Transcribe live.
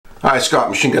Hi, Scott,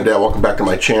 Machine Gun Dad. Welcome back to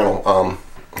my channel.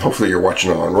 Hopefully you're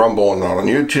watching it on Rumble and not on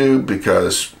YouTube,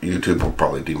 because YouTube will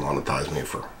probably demonetize me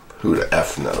for who the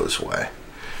F knows why.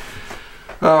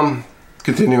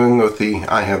 Continuing with the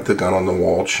I Have the Gun on the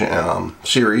Wall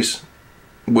series,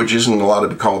 which isn't allowed to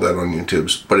be called that on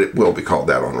YouTube, but it will be called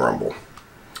that on Rumble.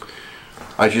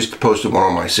 I just posted one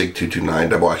on my SIG 229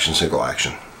 double action, single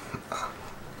action.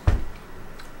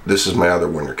 This is my other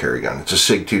winter carry gun. It's a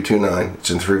SIG 229. It's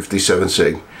in 357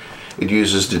 SIG. It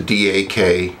uses the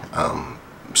DAK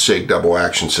SIG double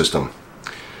action system.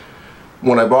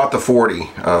 When I bought the 40,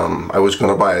 I was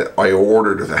going to buy it. I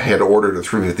had ordered a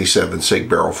 357 SIG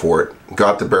barrel for it.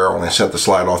 Got the barrel and I sent the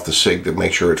slide off the SIG to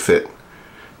make sure it fit.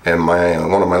 And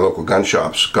one of my local gun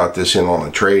shops got this in on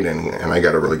a trade, and I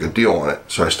got a really good deal on it.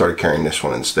 So I started carrying this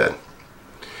one instead,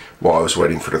 while I was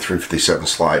waiting for the 357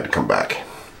 slide to come back.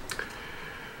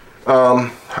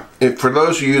 For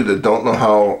those of you that don't know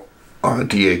how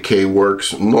DAK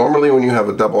works, normally when you have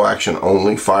a double action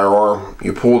only firearm,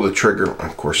 you pull the trigger.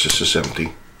 Of course, this is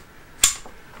empty.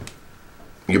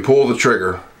 You pull the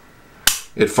trigger,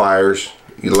 it fires,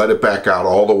 you let it back out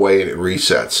all the way and it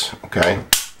resets. Okay.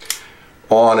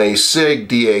 On a SIG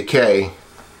DAK,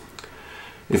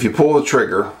 if you pull the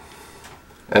trigger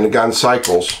and the gun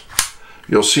cycles,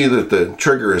 you'll see that the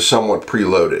trigger is somewhat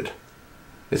preloaded.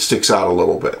 It sticks out a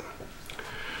little bit.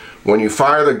 When you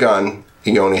fire the gun,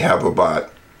 you only have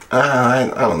about,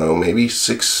 I don't know, maybe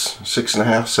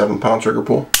 6.5, 7 pound trigger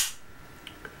pull.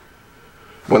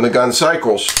 When the gun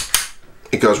cycles,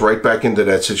 it goes right back into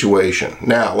that situation.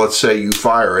 Now, let's say you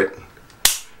fire it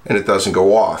and it doesn't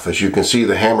go off. As you can see,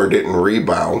 the hammer didn't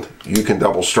rebound. You can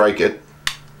double strike it.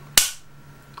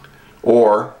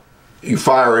 Or you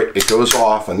fire it, it goes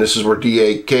off, and this is where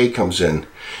DAK comes in.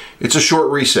 It's a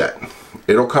short reset.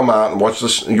 It'll come out, and watch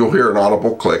this, you'll hear an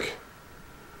audible click.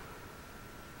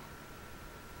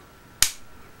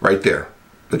 Right there.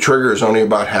 The trigger is only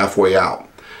about halfway out.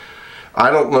 I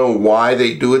don't know why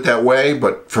they do it that way,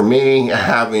 but for me,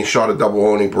 having shot a double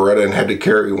Oni Beretta and had to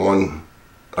carry one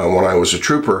when I was a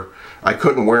trooper, I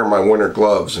couldn't wear my winter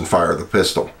gloves and fire the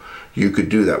pistol. You could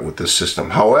do that with this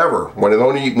system. However,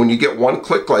 when you get one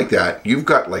click like that, you've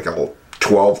got like a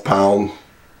 12 pound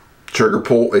trigger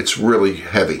pull. It's really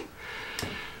heavy.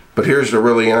 But here's the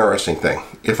really interesting thing.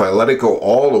 If I let it go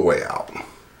all the way out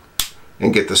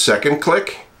and get the second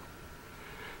click,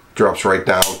 it drops right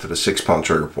down to the 6 pound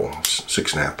trigger pull,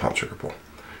 6.5 pound trigger pull.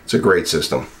 It's a great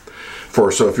system.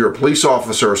 So if you're a police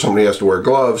officer or somebody has to wear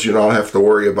gloves, you don't have to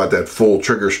worry about that full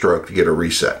trigger stroke to get a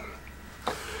reset.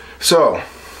 So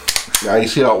now you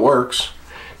see how it works.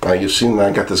 Now you've seen that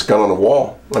I got this gun on the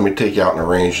wall. Let me take you out in the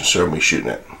range and show me shooting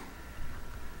it.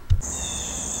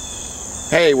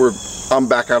 Hey, I'm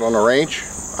back out on the range.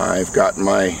 I've got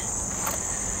my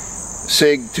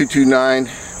SIG 229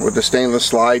 with the stainless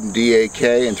slide and DAK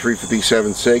and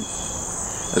 357 SIG.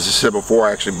 As I said before,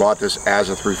 I actually bought this as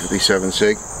a 357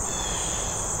 SIG.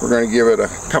 We're going to give it a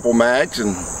couple mags,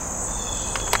 and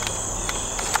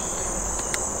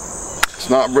it's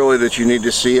not really that you need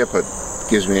to see it, but it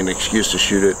gives me an excuse to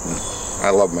shoot it, and I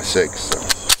love my SIG, so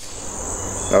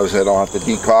notice I don't have to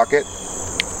decock it.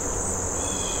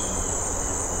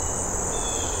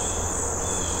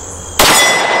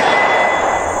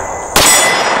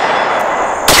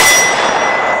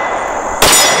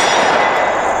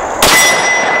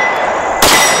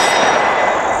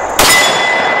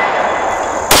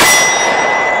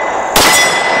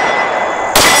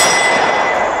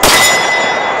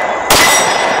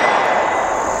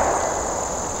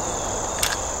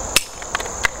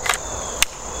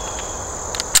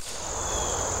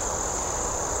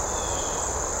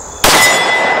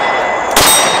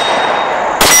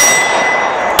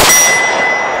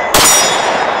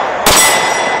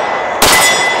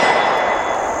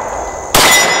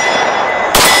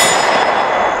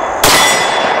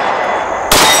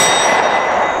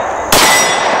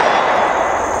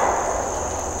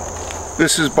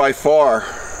 This is by far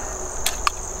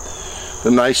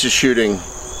the nicest shooting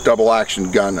double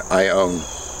action gun I own.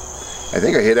 I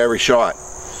think I hit every shot.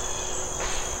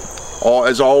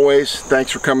 As always,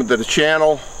 thanks for coming to the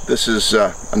channel. This is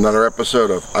another episode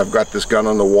of I've Got This Gun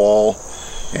on the Wall.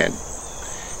 And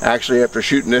actually, after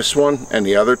shooting this one and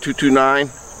the other 229,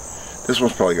 this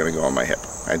one's probably going to go on my hip.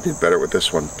 I did better with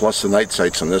this one. Plus the night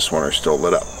sights on this one are still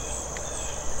lit up.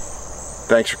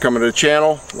 Thanks for coming to the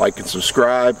channel. Like and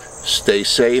subscribe. Stay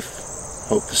safe.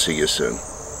 Hope to see you soon.